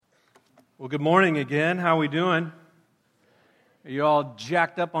Well, good morning again. How are we doing? Are you all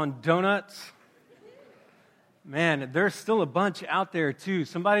jacked up on donuts? Man, there's still a bunch out there, too.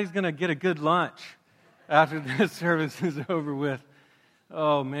 Somebody's going to get a good lunch after this service is over with.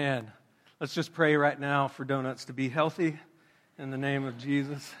 Oh, man. Let's just pray right now for donuts to be healthy in the name of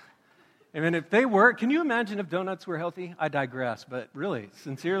Jesus. I mean, if they were, can you imagine if donuts were healthy? I digress, but really,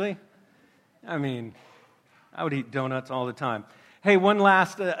 sincerely, I mean, I would eat donuts all the time. Hey, one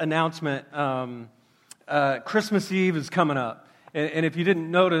last announcement. Christmas Eve is coming up. And if you didn't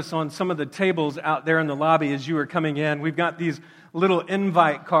notice, on some of the tables out there in the lobby as you were coming in, we've got these little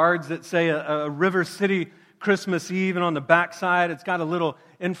invite cards that say a River City Christmas Eve, and on the backside, it's got a little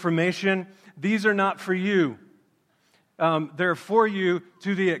information. These are not for you. They're for you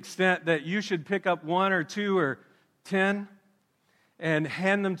to the extent that you should pick up 1 or 2 or 10 and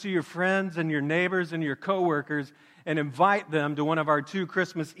hand them to your friends and your neighbors and your coworkers and invite them to one of our 2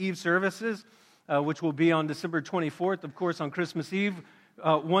 Christmas Eve services, which will be on December 24th, of course, on Christmas Eve.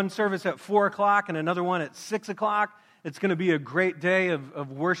 One service at 4 o'clock and another one at 6 o'clock. It's going to be a great day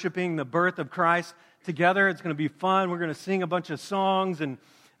of worshiping the birth of Christ together. It's going to be fun. We're going to sing a bunch of songs, and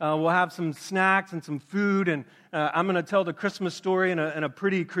we'll have some snacks and some food, and I'm going to tell the Christmas story in a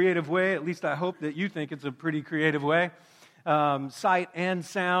pretty creative way. At least I hope that you think it's a pretty creative way. Sight and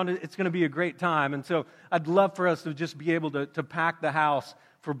sound. It's going to be a great time. And so I'd love for us to just be able to pack the house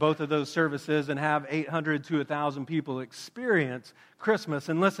for both of those services and have 800 to 1,000 people experience Christmas.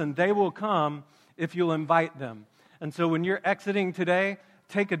 And listen, they will come if you'll invite them. And so when you're exiting today,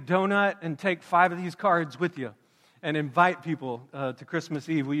 take a donut and take 5 of these cards with you and invite people to Christmas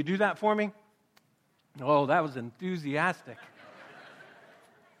Eve. Will you do that for me? Oh, that was enthusiastic.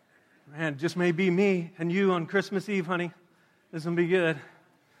 Man, it just may be me and you on Christmas Eve, honey. This will be good.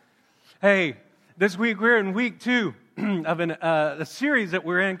 Hey, this week we're in week 2 of a series that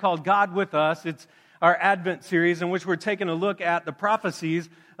we're in called God With Us. It's our Advent series in which we're taking a look at the prophecies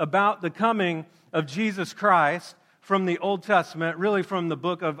about the coming of Jesus Christ from the Old Testament, really from the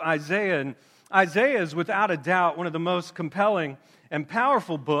book of Isaiah. And Isaiah is without a doubt one of the most compelling and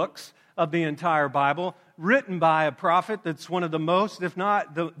powerful books of the entire Bible, written by a prophet that's one of the most, if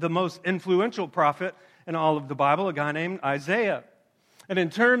not the most influential prophet in all of the Bible, a guy named Isaiah. And in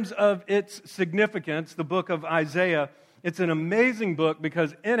terms of its significance, the book of Isaiah, it's an amazing book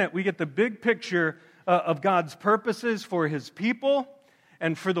because in it we get the big picture of God's purposes for His people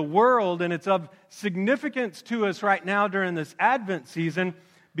and for the world, and it's of significance to us right now during this Advent season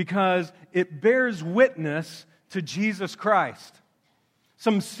because it bears witness to Jesus Christ.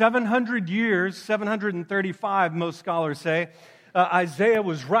 Some 700 years, 735, most scholars say, Isaiah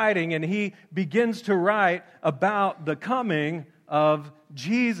was writing, and he begins to write about the coming of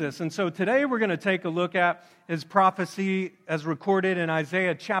Jesus. And so today we're going to take a look at his prophecy as recorded in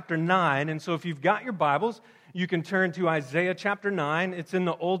Isaiah chapter 9. And so if you've got your Bibles, you can turn to Isaiah chapter 9. It's in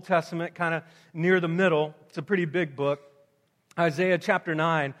the Old Testament, kind of near the middle. It's a pretty big book. Isaiah chapter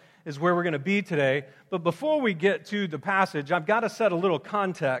 9 is where we're going to be today. But before we get to the passage, I've got to set a little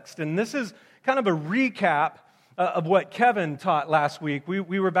context. And this is kind of a recap of what Kevin taught last week.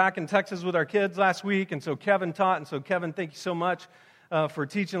 We were back in Texas with our kids last week, and so Kevin taught. And so Kevin, thank you so much for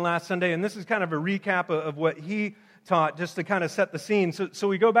teaching last Sunday. And this is kind of a recap of what he taught, just to kind of set the scene. So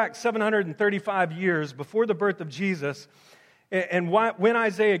we go back 735 years before the birth of Jesus. And when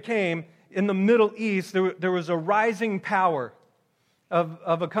Isaiah came, in the Middle East, there was a rising power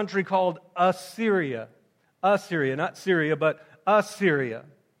of a country called Assyria. Assyria, not Syria, but Assyria.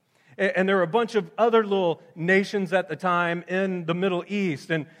 And there were a bunch of other little nations at the time in the Middle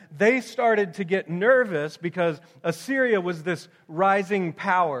East. And they started to get nervous because Assyria was this rising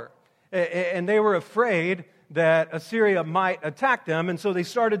power. And they were afraid that Assyria might attack them. And so they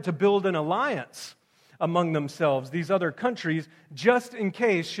started to build an alliance among themselves, these other countries, just in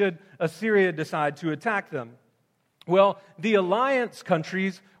case should Assyria decide to attack them. Well, the alliance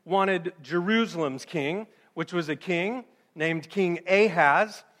countries wanted Jerusalem's king, which was a king named King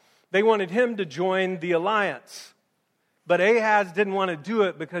Ahaz. They wanted him to join the alliance. But Ahaz didn't want to do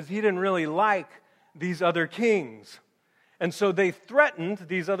it because he didn't really like these other kings. And so they threatened,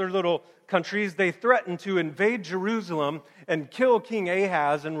 these other little countries, they threatened to invade Jerusalem and kill King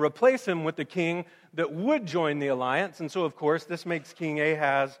Ahaz and replace him with the king that would join the alliance. And so, of course, this makes King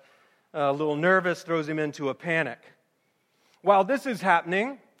Ahaz a little nervous, throws him into a panic. While this is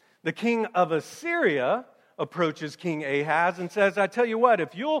happening, the king of Assyria approaches King Ahaz and says, I tell you what,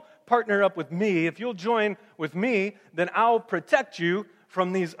 if you'll partner up with me, if you'll join with me, then I'll protect you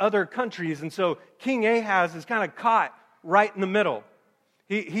from these other countries. And so King Ahaz is kind of caught right in the middle.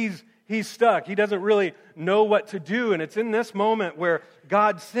 He's he's stuck. He doesn't really know what to do. And it's in this moment where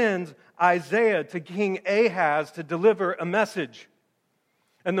God sends Isaiah to King Ahaz to deliver a message.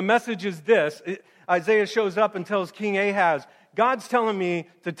 And the message is this. Isaiah shows up and tells King Ahaz, God's telling me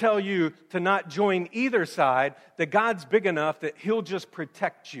to tell you to not join either side, that God's big enough that he'll just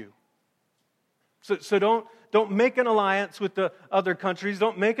protect you. So don't make an alliance with the other countries.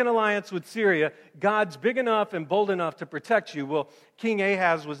 Don't make an alliance with Syria. God's big enough and bold enough to protect you. Well, King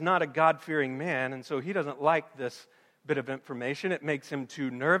Ahaz was not a God-fearing man, and so he doesn't like this bit of information. It makes him too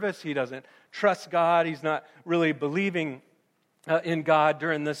nervous. He doesn't trust God. He's not really believing in God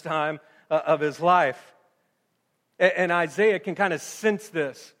during this time of his life. And Isaiah can kind of sense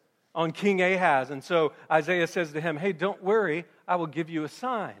this on King Ahaz. And so Isaiah says to him, hey, don't worry, I will give you a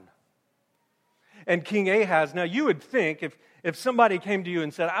sign. And King Ahaz, now you would think if somebody came to you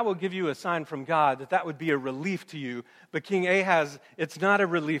and said, I will give you a sign from God, that would be a relief to you. But King Ahaz, it's not a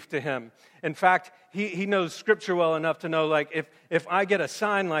relief to him. In fact, he knows Scripture well enough to know, like, if I get a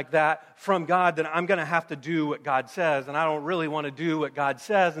sign like that from God, then I'm going to have to do what God says, and I don't really want to do what God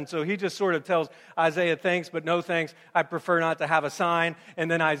says. And so he just sort of tells Isaiah, thanks, but no thanks. I prefer not to have a sign.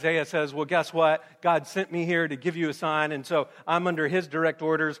 And then Isaiah says, well, guess what? God sent me here to give you a sign, and so I'm under his direct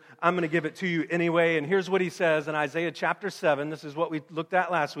orders. I'm going to give it to you anyway. And here's what he says in Isaiah chapter 7. This is what we looked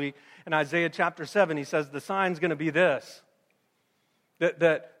at last week. In Isaiah chapter 7, he says, the sign's going to be this.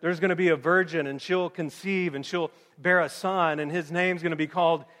 That there's going to be a virgin, and she'll conceive, and she'll bear a son, and his name's going to be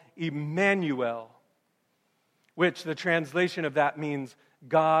called Emmanuel, which the translation of that means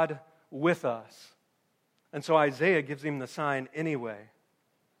God with us. And so Isaiah gives him the sign anyway.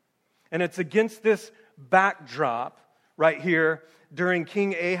 And it's against this backdrop right here during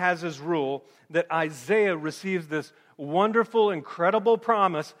King Ahaz's rule that Isaiah receives this wonderful, incredible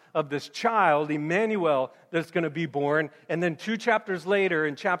promise of this child, Emmanuel, that's going to be born. And then 2 chapters later,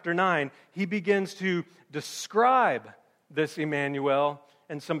 in chapter 9, he begins to describe this Emmanuel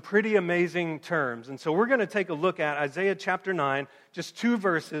in some pretty amazing terms. And so we're going to take a look at Isaiah chapter 9, just 2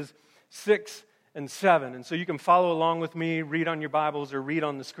 verses, 6 and 7. And so you can follow along with me, read on your Bibles or read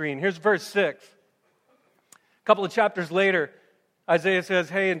on the screen. Here's verse 6. A couple of chapters later, Isaiah says,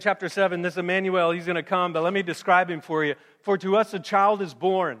 hey, in chapter 7, this Emmanuel, he's going to come, but let me describe him for you. For to us a child is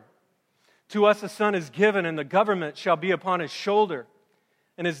born, to us a son is given, and the government shall be upon his shoulder,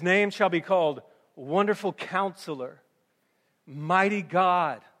 and his name shall be called Wonderful Counselor, Mighty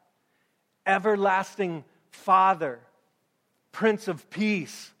God, Everlasting Father, Prince of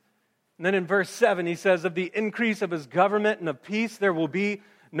Peace. And then in verse 7, he says, of the increase of his government and of peace there will be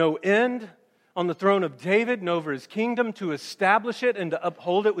no end on the throne of David and over his kingdom, to establish it and to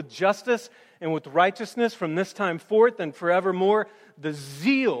uphold it with justice and with righteousness from this time forth and forevermore. The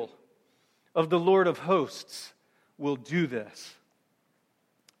zeal of the Lord of hosts will do this.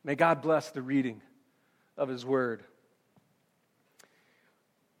 May God bless the reading of his word.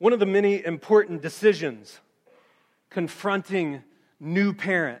 One of the many important decisions confronting new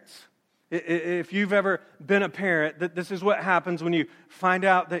parents, if you've ever been a parent, this is what happens when you find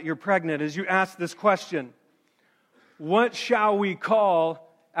out that you're pregnant, is you ask this question: what shall we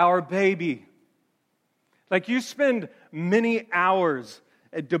call our baby? Like, you spend many hours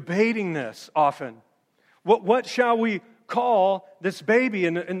debating this often. What shall we call this baby?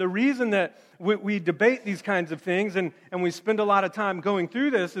 And the reason that we debate these kinds of things and we spend a lot of time going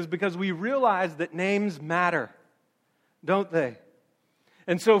through this is because we realize that names matter, don't they?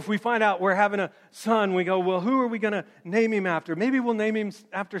 And so if we find out we're having a son, we go, well, who are we going to name him after? Maybe we'll name him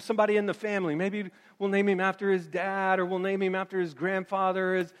after somebody in the family. Maybe we'll name him after his dad, or we'll name him after his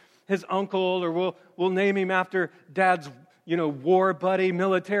grandfather, his uncle, or we'll name him after dad's, war buddy,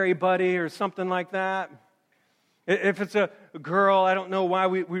 military buddy, or something like that. If it's a girl, I don't know why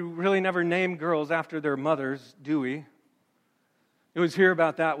we really never name girls after their mothers, do we? You always hear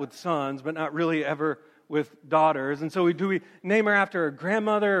about that with sons, but not really ever with daughters. And so do we name her after a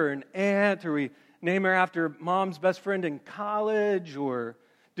grandmother or an aunt, or we name her after mom's best friend in college, or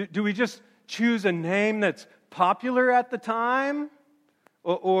do we just choose a name that's popular at the time,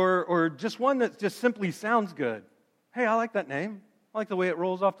 or just one that just simply sounds good? Hey, I like that name. I like the way it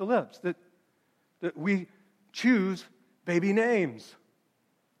rolls off the lips. That we choose baby names.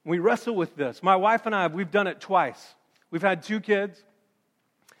 We wrestle with this. My wife and I, we've done it twice. We've had 2 kids.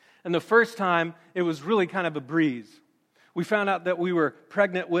 And the first time, it was really kind of a breeze. We found out that we were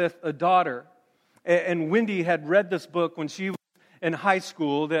pregnant with a daughter. And Wendy had read this book when she was in high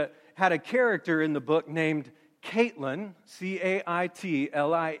school that had a character in the book named Caitlin,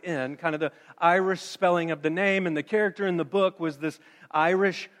 Caitlin, kind of the Irish spelling of the name. And the character in the book was this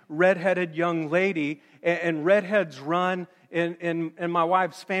Irish redheaded young lady. And redheads run in my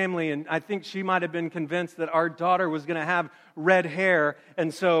wife's family, and I think she might have been convinced that our daughter was going to have red hair,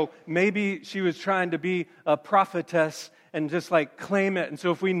 and so maybe she was trying to be a prophetess and just like claim it. And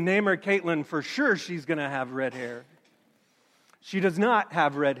so if we name her Caitlin, for sure she's going to have red hair. She does not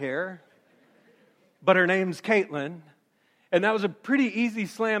have red hair, but her name's Caitlin, and that was a pretty easy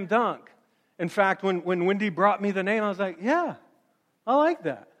slam dunk. In fact, when Wendy brought me the name, I was like, yeah, I like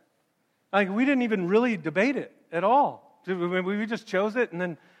that. Like, we didn't even really debate it at all. We just chose it, and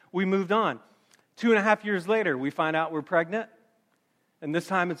then we moved on. 2.5 years later, we find out we're pregnant, and this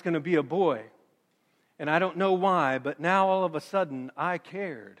time it's going to be a boy. And I don't know why, but now all of a sudden, I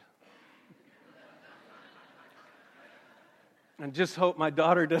cared. And just hope my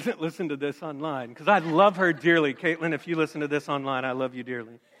daughter doesn't listen to this online, because I love her dearly. Caitlin, if you listen to this online, I love you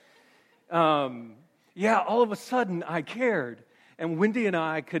dearly. All of a sudden, I cared. And Wendy and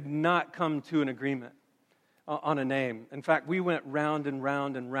I could not come to an agreement on a name. In fact, we went round and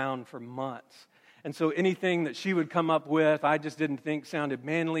round and round for months. And so anything that she would come up with, I just didn't think sounded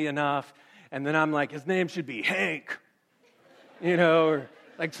manly enough. And then I'm like, his name should be Hank, or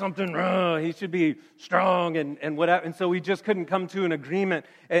like something, he should be strong and whatever. And so we just couldn't come to an agreement.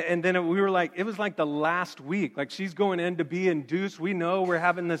 And then we were like, it was like the last week. Like, she's going in to be induced. We know we're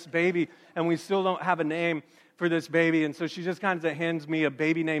having this baby, and we still don't have a name for this baby. And so she just kind of hands me a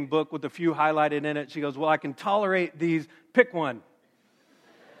baby name book with a few highlighted in it. She goes, well, I can tolerate these. Pick one.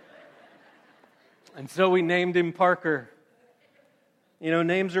 And so we named him Parker.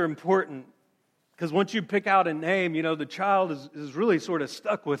 Names are important, because once you pick out a name, the child is really sort of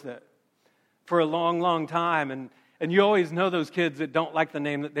stuck with it for a long, long time. And you always know those kids that don't like the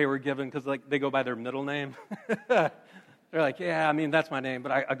name that they were given because they go by their middle name. They're like, yeah, that's my name,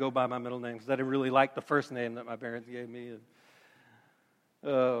 but I go by my middle name because I didn't really like the first name that my parents gave me.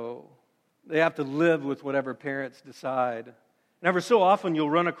 They have to live with whatever parents decide. And ever so often, you'll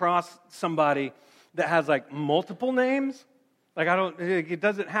run across somebody that has like multiple names. Like, it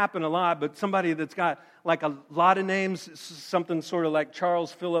doesn't happen a lot, but somebody that's got like a lot of names, something sort of like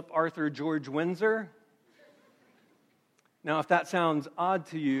Charles, Philip, Arthur, George, Windsor. Now, if that sounds odd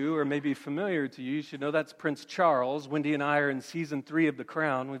to you or maybe familiar to you, you should know that's Prince Charles. Wendy and I are in season 3 of The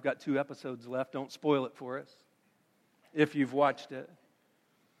Crown. We've got 2 episodes left. Don't spoil it for us if you've watched it.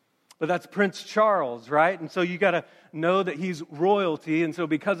 But that's Prince Charles, right? And so you got to know that he's royalty. And so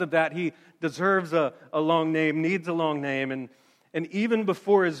because of that, he deserves a long name, needs a long name. And even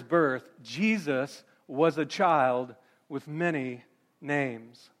before his birth, Jesus was a child with many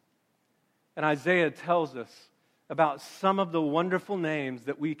names. And Isaiah tells us about some of the wonderful names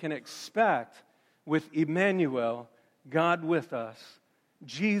that we can expect with Emmanuel, God with us,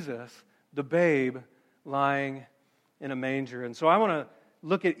 Jesus, the babe lying in a manger. And so I want to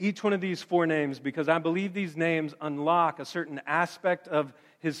look at each one of these 4 names because I believe these names unlock a certain aspect of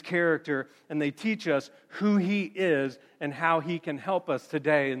his character, and they teach us who he is and how he can help us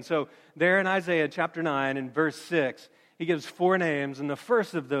today. And so there in Isaiah chapter 9 and verse 6, he gives 4 names, and the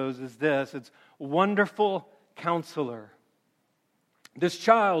first of those is this. It's Wonderful Counselor. This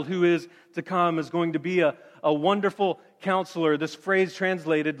child who is to come is going to be a wonderful counselor. This phrase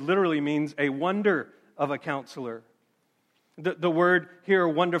translated literally means a wonder of a counselor. The word here,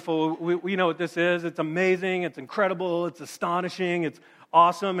 wonderful, we know what this is. It's amazing, it's incredible, it's astonishing, it's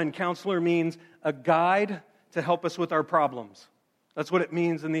awesome. And counselor means a guide to help us with our problems. That's what it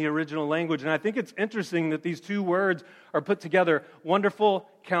means in the original language. And I think it's interesting that these 2 words are put together, wonderful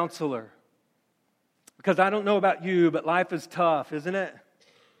counselor. Because I don't know about you, but life is tough, isn't it?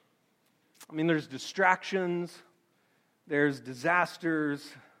 There's distractions, there's disasters,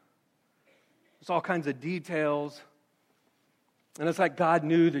 there's all kinds of details. And it's like God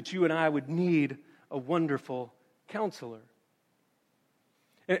knew that you and I would need a wonderful counselor.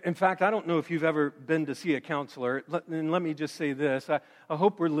 In fact, I don't know if you've ever been to see a counselor. And let me just say this. I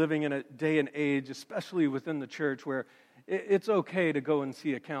hope we're living in a day and age, especially within the church, where it's okay to go and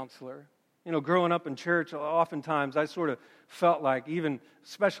see a counselor. Growing up in church, oftentimes I sort of felt like, even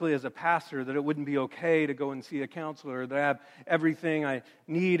especially as a pastor, that it wouldn't be okay to go and see a counselor, that I have everything I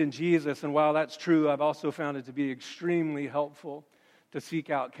need in Jesus. And while that's true, I've also found it to be extremely helpful to seek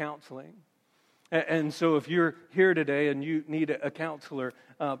out counseling. And so if you're here today and you need a counselor,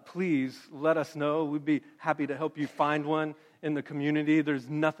 please let us know. We'd be happy to help you find one in the community. There's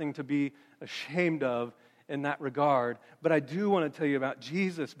nothing to be ashamed of in that regard. But I do want to tell you about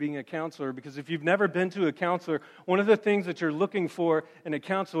Jesus being a counselor, because if you've never been to a counselor, one of the things that you're looking for in a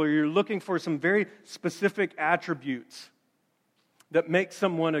counselor, you're looking for some very specific attributes that make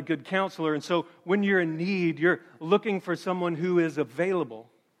someone a good counselor. And so when you're in need, you're looking for someone who is available,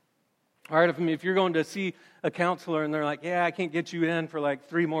 All right, if you're going to see a counselor and they're like, yeah, I can't get you in for like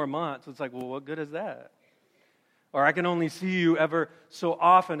 3 more months, it's like, well, what good is that? Or I can only see you ever so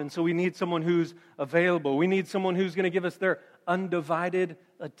often, and so we need someone who's available. We need someone who's going to give us their undivided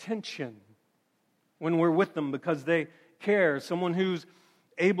attention when we're with them because they care. Someone who's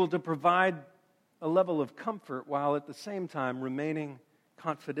able to provide a level of comfort while at the same time remaining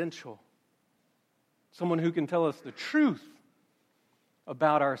confidential. Someone who can tell us the truth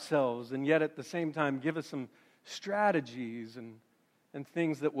about ourselves and yet at the same time give us some strategies and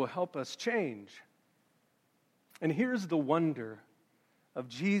things that will help us change. And here's the wonder of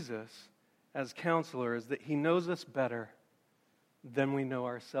Jesus as counselor is that he knows us better than we know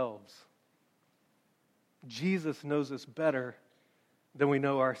ourselves. Jesus knows us better than we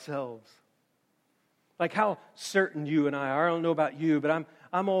know ourselves. Like how certain you and I are. I don't know about you, but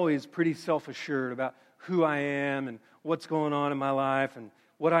I'm always pretty self-assured about who I am and what's going on in my life and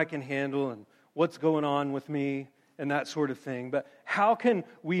what I can handle and what's going on with me and that sort of thing. But how can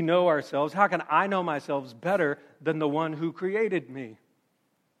we know ourselves? How can I know myself better than the one who created me?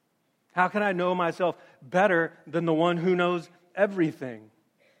 How can I know myself better than the one who knows everything?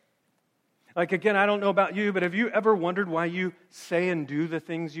 Like, again, I don't know about you, but have you ever wondered why you say and do the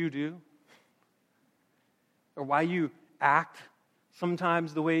things you do? Or why you act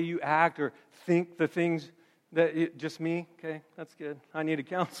sometimes the way you act or think the things that just me? Okay, that's good. I need a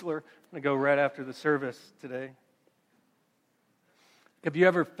counselor. I'm going to go right after the service today. Have you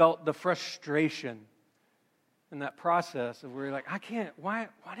ever felt the frustration in that process of where you're like, why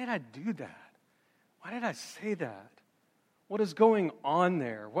did I do that? Why did I say that? What is going on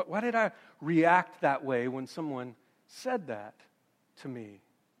there? Why did I react that way when someone said that to me?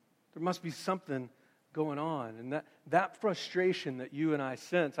 There must be something going on. And that frustration that you and I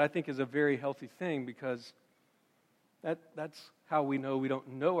sense, I think is a very healthy thing because that's how we know we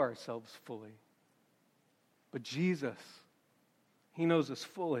don't know ourselves fully. But Jesus, he knows us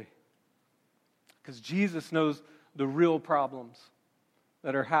fully. Because Jesus knows the real problems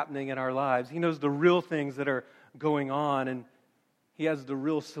that are happening in our lives. He knows the real things that are going on, and he has the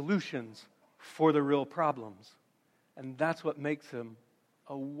real solutions for the real problems. And that's what makes him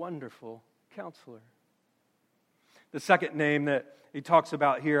a wonderful counselor. The second name that he talks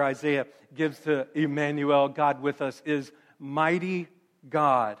about here, Isaiah gives to Emmanuel, God with us, is Mighty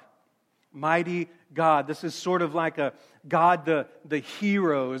God. Mighty God. This is sort of like a God the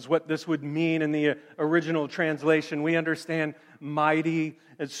hero is what this would mean in the original translation. We understand mighty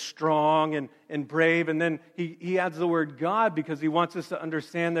as strong and brave. And then he adds the word God because he wants us to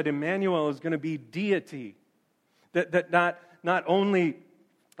understand that Emmanuel is going to be deity. That not only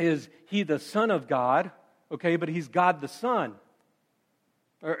is he the Son of God, okay, but he's God the Son.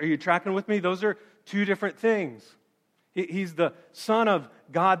 Are you tracking with me? Those are two different things. He's the Son of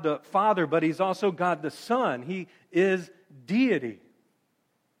God the Father, but he's also God the Son. He is deity.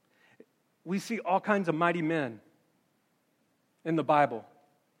 We see all kinds of mighty men in the Bible,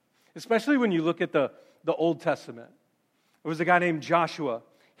 especially when you look at the Old Testament. There was a guy named Joshua.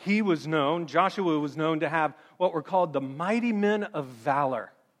 Joshua was known to have what were called the mighty men of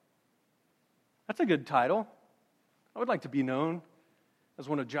valor. That's a good title. I would like to be known as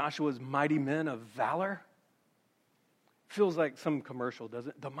one of Joshua's mighty men of valor. Feels like some commercial,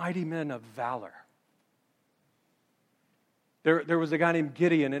 doesn't it? The mighty men of valor. There was a guy named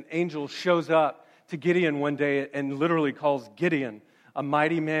Gideon. An angel shows up to Gideon one day and literally calls Gideon a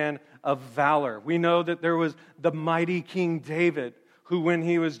mighty man of valor. We know that there was the mighty King David, who when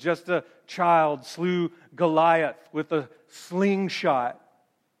he was just a child slew Goliath with a slingshot.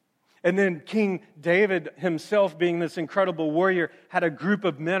 And then King David himself, being this incredible warrior, had a group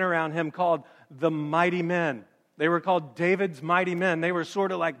of men around him called the mighty men. They were called David's mighty men. They were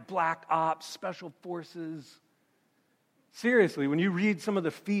sort of like black ops, special forces. Seriously, when you read some of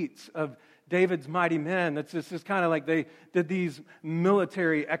the feats of David's mighty men, it's just kind of like they did these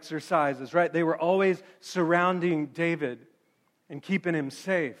military exercises, right? They were always surrounding David and keeping him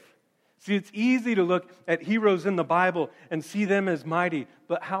safe. See, it's easy to look at heroes in the Bible and see them as mighty,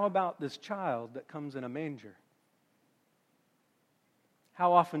 but how about this child that comes in a manger?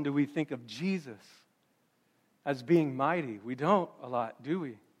 How often do we think of Jesus as being mighty? We don't a lot, do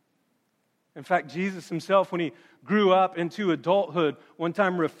we? In fact, Jesus himself, when he grew up into adulthood, one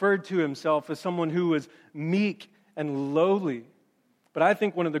time referred to himself as someone who was meek and lowly. But I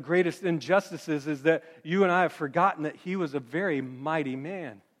think one of the greatest injustices is that you and I have forgotten that he was a very mighty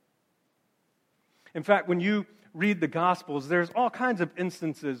man. In fact, when you read the Gospels, there's all kinds of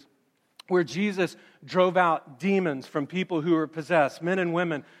instances where Jesus drove out demons from people who were possessed, men and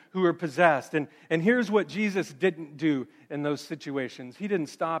women who were possessed. And here's what Jesus didn't do in those situations. He didn't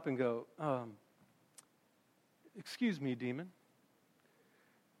stop and go, excuse me, demon,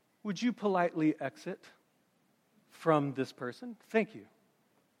 would you politely exit from this person? Thank you.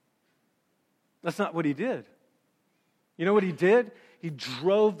 That's not what he did. You know what he did? He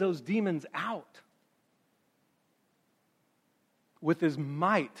drove those demons out with his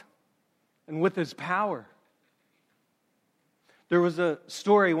might and with his power. There was a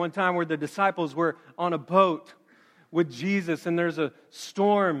story one time where the disciples were on a boat with Jesus, and there's a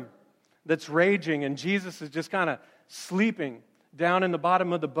storm that's raging, and Jesus is just kind of sleeping down in the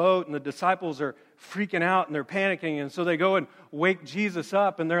bottom of the boat, and the disciples are freaking out and they're panicking, and so they go and wake Jesus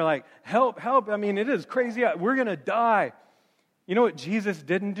up, and they're like, help, help, I mean, it is crazy, we're going to die. You know what Jesus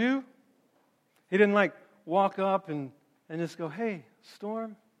didn't do? He didn't walk up and just go, hey,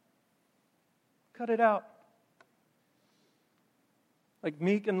 storm, cut it out. Like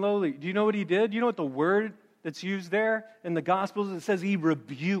meek and lowly. Do you know what he did? You know what the word that's used there in the Gospels? It says he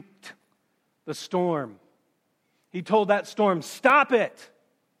rebuked the storm. He told that storm, stop it,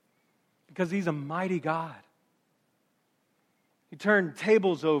 because he's a mighty God. He turned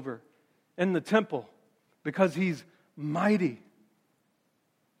tables over in the temple because he's mighty.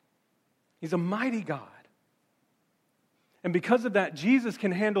 He's a mighty God. And because of that, Jesus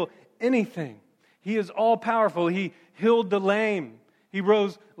can handle anything. He is all-powerful. He healed the lame. He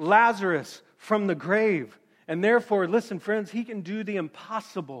rose Lazarus from the grave. And therefore, listen, friends, he can do the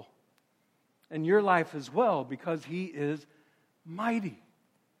impossible in your life as well because he is mighty.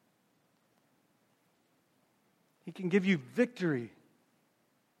 He can give you victory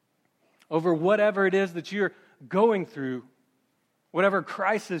over whatever it is that you're going through, whatever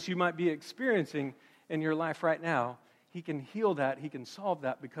crisis you might be experiencing in your life right now. He can heal that. He can solve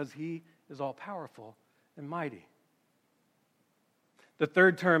that because he is all-powerful and mighty. The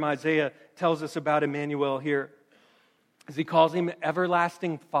third term Isaiah tells us about Emmanuel here is he calls him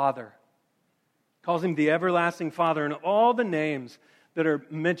Everlasting Father. Calls him the Everlasting Father. And all the names that are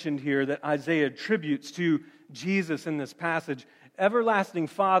mentioned here that Isaiah attributes to Jesus in this passage, Everlasting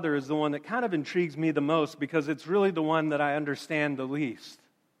Father is the one that kind of intrigues me the most because it's really the one that I understand the least.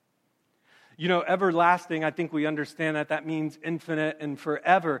 You know, everlasting, I think we understand that means infinite and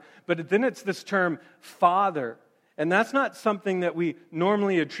forever. But then it's this term, Father. And that's not something that we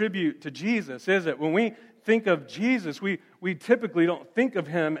normally attribute to Jesus, is it? When we think of Jesus, we typically don't think of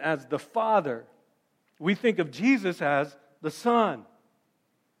him as the Father. We think of Jesus as the Son.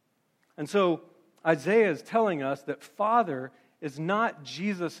 And so Isaiah is telling us that Father is not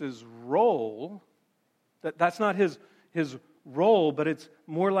Jesus' role, that's not his role, but it's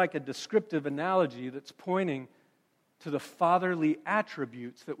more like a descriptive analogy that's pointing to the fatherly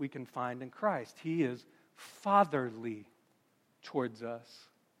attributes that we can find in Christ. He is fatherly towards us.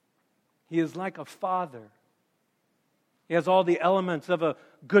 He is like a father. He has all the elements of a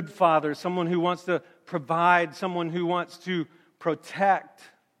good father, someone who wants to provide, someone who wants to protect,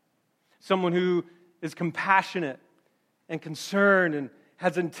 someone who is compassionate and concerned and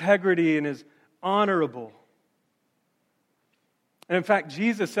has integrity and is honorable. And in fact,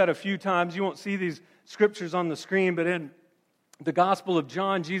 Jesus said a few times, you won't see these scriptures on the screen, but in the Gospel of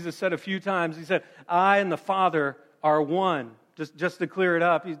John, Jesus said a few times, he said, I and the Father are one. Just to clear it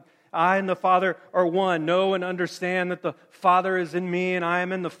up, I and the Father are one. Know and understand that the Father is in me and I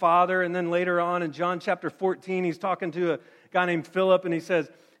am in the Father. And then later on in John chapter 14, he's talking to a guy named Philip and he says,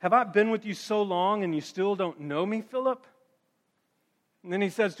 have I been with you so long and you still don't know me, Philip? And then he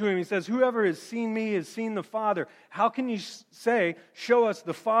says to him, whoever has seen me has seen the Father. How can you say, show us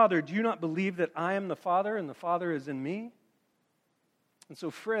the Father? Do you not believe that I am the Father and the Father is in me? And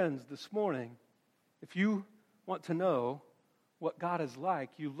so friends, this morning, if you want to know what God is like,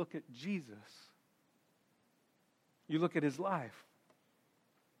 you look at Jesus. You look at his life.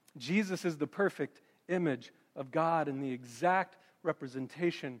 Jesus is the perfect image of God and the exact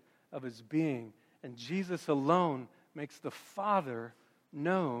representation of his being. And Jesus alone makes the Father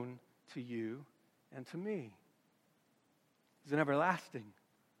known to you and to me. He's an everlasting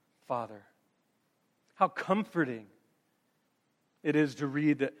Father. How comforting it is to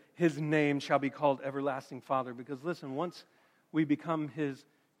read that his name shall be called Everlasting Father. Because listen, once we become his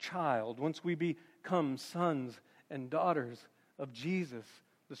child, once we become sons and daughters of Jesus,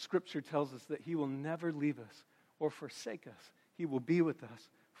 the scripture tells us that he will never leave us or forsake us. He will be with us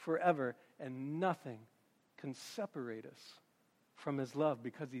forever, and nothing can separate us from his love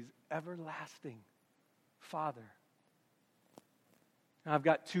because he's everlasting Father. Now, I've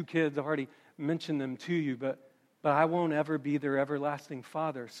got 2 kids. I've already mentioned them to you, but but I won't ever be their everlasting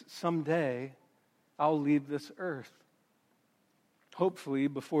Father. Someday, I'll leave this earth, hopefully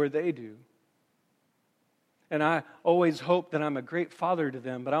before they do. And I always hope that I'm a great father to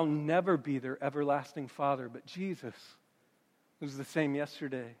them, but I'll never be their everlasting Father. But Jesus, who's the same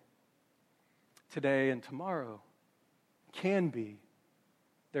yesterday, today, and tomorrow, can be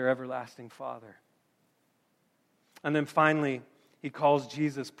their everlasting Father. And then finally, he calls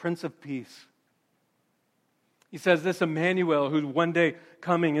Jesus Prince of Peace. He says this Emmanuel, who one day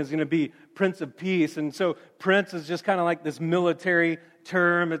coming is going to be Prince of Peace. And so Prince is just kind of like this military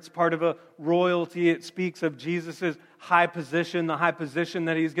term. It's part of a royalty. It speaks of Jesus' high position, the high position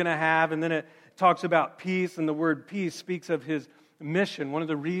that he's going to have. And then it talks about peace, and the word peace speaks of his mission, one of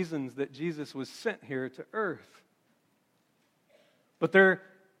the reasons that Jesus was sent here to earth. But there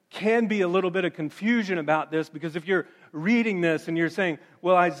can be a little bit of confusion about this, because if you're reading this and you're saying,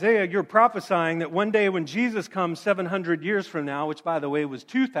 well, Isaiah, you're prophesying that one day when Jesus comes 700 years from now, which by the way was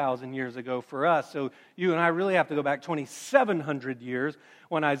 2,000 years ago for us, so you and I really have to go back 2,700 years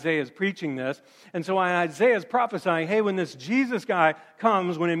when Isaiah is preaching this. And so when Isaiah is prophesying, hey, when this Jesus guy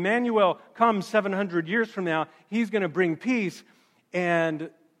comes, when Emmanuel comes 700 years from now, he's going to bring peace. And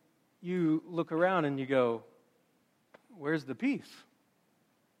you look around and you go, where's the peace?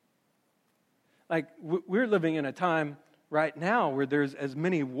 Like, we're living in a time right now where there's as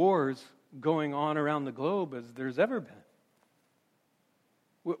many wars going on around the globe as there's ever been.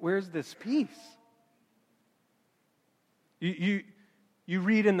 Where's this peace? You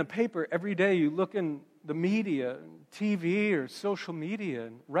read in the paper every day, you look in the media, TV or social media,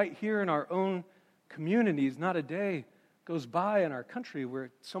 and right here in our own communities, not a day goes by in our country where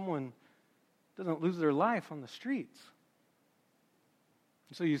someone doesn't lose their life on the streets.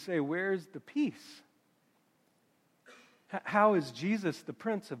 So you say, where's the peace? How is Jesus the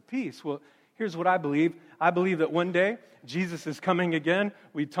Prince of Peace? Well, here's what I believe. I believe that one day Jesus is coming again.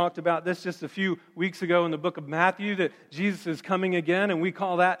 We talked about this just a few weeks ago in the book of Matthew, that Jesus is coming again, and we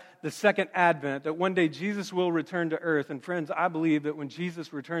call that the second advent, that one day Jesus will return to earth. And friends, I believe that when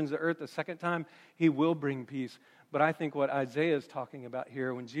Jesus returns to earth the second time, he will bring peace. But I think what Isaiah is talking about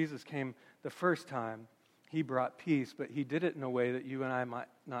here, when Jesus came the first time, he brought peace, but he did it in a way that you and I might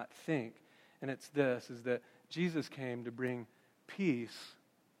not think. And it's this, is that Jesus came to bring peace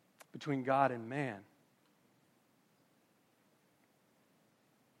between God and man.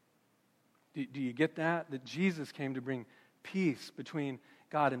 Do you get that? That Jesus came to bring peace between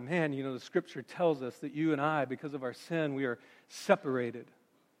God and man. You know, the Scripture tells us that you and I, because of our sin, we are separated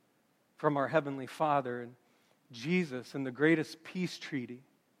from our Heavenly Father. And Jesus, in the greatest peace treaty,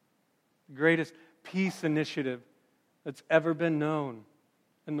 the greatest peace initiative that's ever been known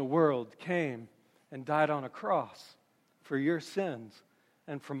in the world, came and died on a cross for your sins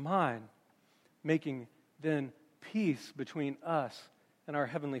and for mine, making then peace between us and our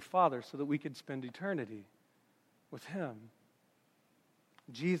Heavenly Father so that we could spend eternity with Him.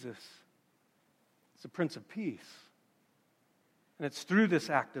 Jesus is the Prince of Peace. And it's through this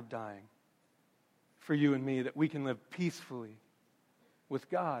act of dying for you and me that we can live peacefully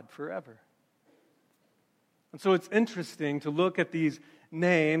with God forever. And so it's interesting to look at these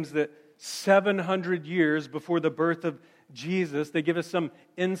names that 700 years before the birth of Jesus, they give us some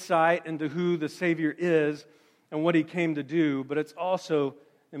insight into who the Savior is and what He came to do, but it's also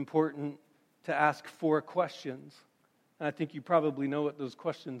important to ask 4 questions. And I think you probably know what those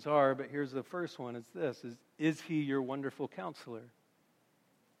questions are, but here's the first one. It's this, is He your wonderful counselor?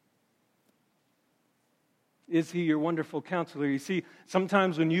 Is He your wonderful counselor? You see,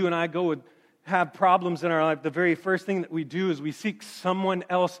 sometimes when you and I go and have problems in our life, the very first thing that we do is we seek someone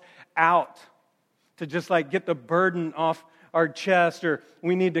else out to just like get the burden off our chest, or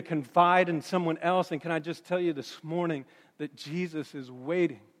we need to confide in someone else. And can I just tell you this morning that Jesus is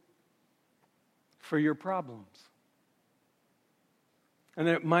waiting for your problems? And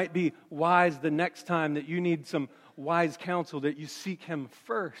that it might be wise the next time that you need some wise counsel that you seek Him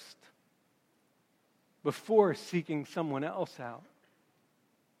first before seeking someone else out.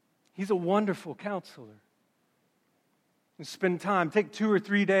 He's a wonderful counselor. And spend time, take 2 or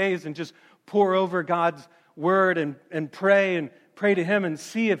 3 days and just pour over God's Word and pray to Him and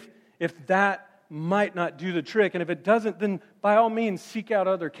see if that might not do the trick. And if it doesn't, then by all means seek out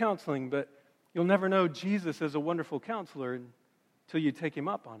other counseling. But you'll never know Jesus as a wonderful counselor until you take Him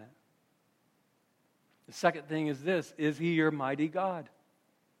up on it. The second thing is this, is He your mighty God?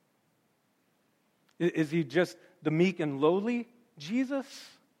 Is He just the meek and lowly Jesus?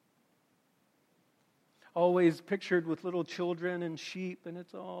 Always pictured with little children and sheep, and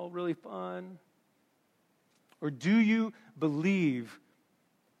it's all really fun? Or do you believe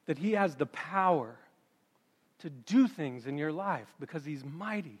that He has the power to do things in your life because He's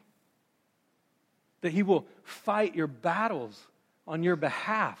mighty. That He will fight your battles on your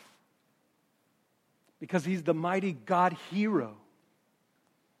behalf because He's the mighty God hero.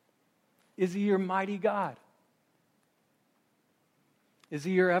 Is He your mighty God? Is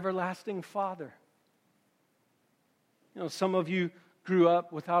He your everlasting Father? You know, some of you grew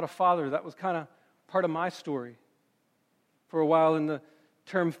up without a father. That was kind of part of my story. For a while, and the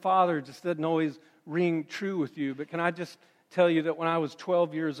term father just didn't always ring true with you. But can I just tell you that when I was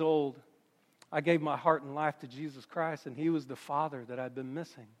 12 years old, I gave my heart and life to Jesus Christ, and He was the Father that I'd been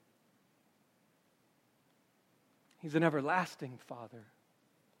missing. He's an everlasting Father.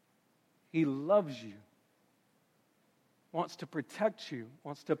 He loves you, wants to protect you,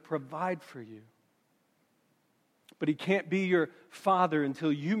 wants to provide for you. But He can't be your Father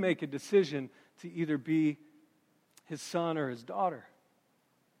until you make a decision to either be His son or His daughter.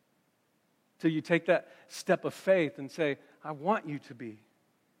 Till you take that step of faith and say, I want you to be.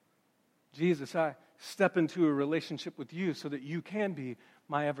 Jesus, I step into a relationship with you so that you can be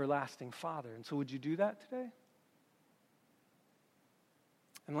my everlasting Father. And so would you do that today?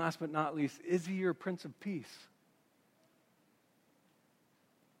 And last but not least, is He your Prince of Peace?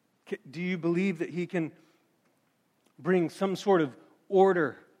 Do you believe that He can bring some sort of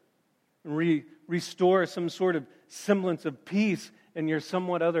order and restore some sort of semblance of peace in your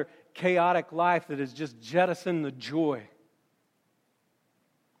somewhat other chaotic life that has just jettisoned the joy?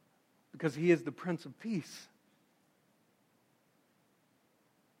 Because He is the Prince of Peace.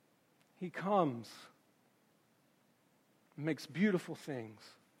 He comes and makes beautiful things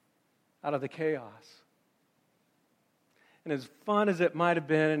out of the chaos. And as fun as it might have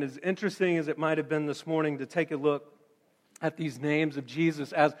been, and as interesting as it might have been this morning to take a look at these names of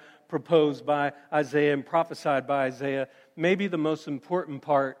Jesus as proposed by Isaiah and prophesied by Isaiah, maybe the most important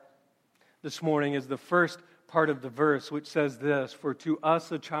part this morning is the first part of the verse, which says this: for to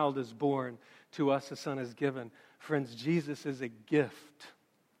us a child is born, to us a son is given. Friends, Jesus is a gift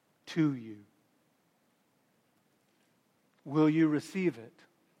to you. Will you receive it?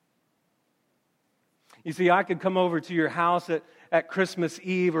 You see, I could come over to your house at Christmas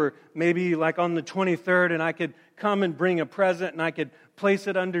Eve, or maybe like on the 23rd, and I could come and bring a present, and I could place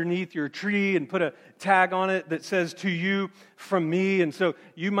it underneath your tree and put a tag on it that says, to you from me. And so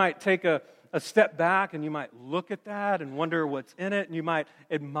you might take a step back and you might look at that and wonder what's in it, and you might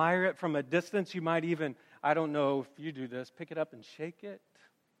admire it from a distance. You might even, I don't know if you do this, pick it up and shake it.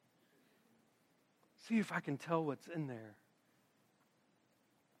 See if I can tell what's in there.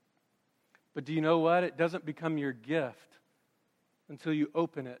 But do you know what? It doesn't become your gift until you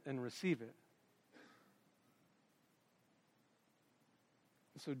open it and receive it.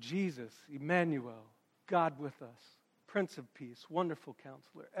 So Jesus, Emmanuel, God with us, Prince of Peace, Wonderful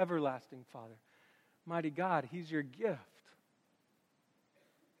Counselor, Everlasting Father, Mighty God, He's your gift.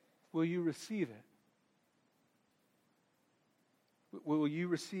 Will you receive it? Will you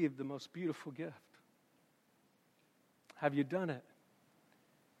receive the most beautiful gift? Have you done it?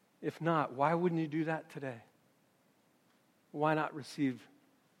 If not, why wouldn't you do that today? Why not receive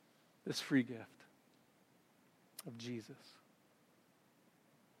this free gift of Jesus?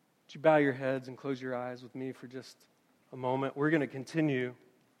 Would you bow your heads and close your eyes with me for just a moment? We're going to continue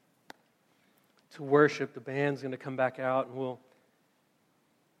to worship. The band's going to come back out, and we'll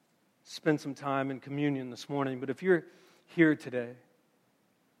spend some time in communion this morning. But if you're here today,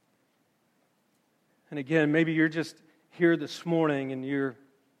 and again, maybe you're just here this morning and you're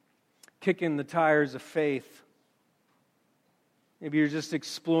kicking the tires of faith. Maybe you're just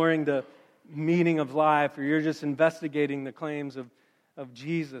exploring the meaning of life, or you're just investigating the claims of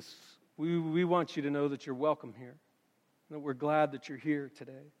Jesus. We want you to know that you're welcome here, that we're glad that you're here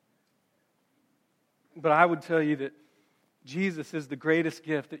today. But I would tell you that Jesus is the greatest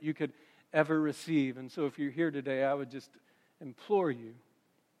gift that you could ever receive. And so if you're here today, I would just implore you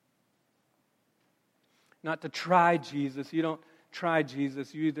not to try Jesus. You don't try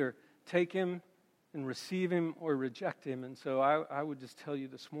Jesus. You either take Him and receive Him or reject Him. And so I would just tell you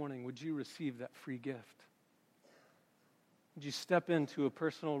this morning, would you receive that free gift? Would you step into a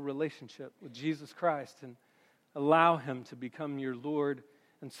personal relationship with Jesus Christ and allow Him to become your Lord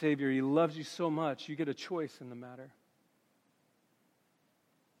and Savior? He loves you so much, you get a choice in the matter.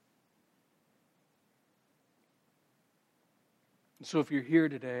 And so if you're here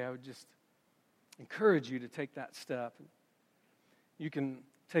today, I would just encourage you to take that step. You can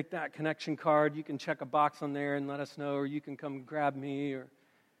take that connection card, you can check a box on there and let us know, or you can come grab me or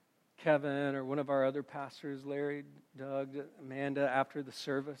Kevin or one of our other pastors, Larry, Doug, Amanda, after the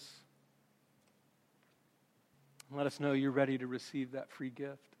service. Let us know you're ready to receive that free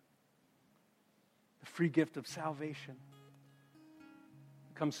gift. the free gift of salvation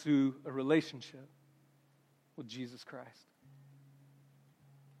comes through a relationship with Jesus Christ.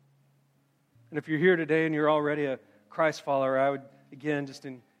 And if you're here today and you're already a Christ follower, I would, again, just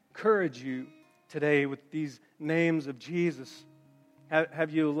encourage you today with these names of Jesus.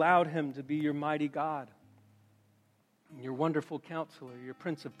 Have you allowed Him to be your mighty God, your wonderful counselor, your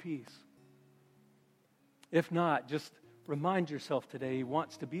Prince of Peace? If not, just remind yourself today He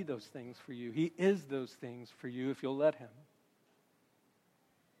wants to be those things for you. He is those things for you if you'll let Him.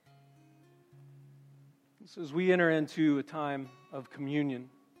 So as we enter into a time of communion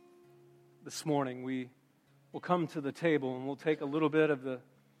this morning, we will come to the table and we'll take a little bit of the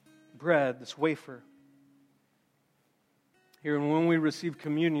bread, this wafer. Here, and when we receive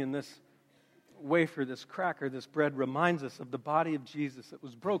communion, this wafer, this cracker, this bread reminds us of the body of Jesus that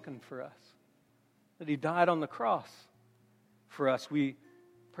was broken for us, that He died on the cross for us. We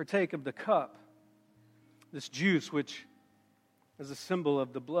partake of the cup, this juice, which is a symbol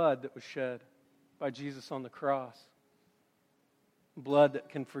of the blood that was shed by Jesus on the cross. Blood that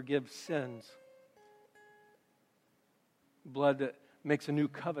can forgive sins. Blood that makes a new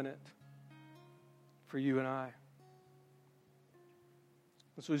covenant for you and I.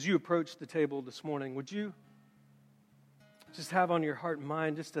 And so as you approach the table this morning, would you just have on your heart and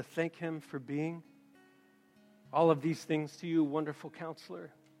mind just to thank Him for being all of these things to you, wonderful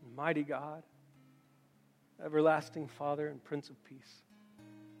counselor, mighty God, everlasting Father, and Prince of Peace.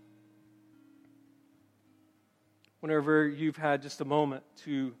 Whenever you've had just a moment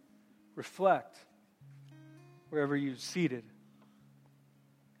to reflect, wherever you're seated,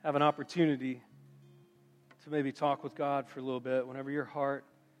 have an opportunity to maybe talk with God for a little bit. Whenever your heart,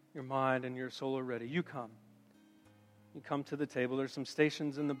 your mind, and your soul are ready, you come. You come to the table. There's some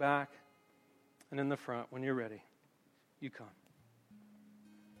stations in the back and in the front. When you're ready, you come.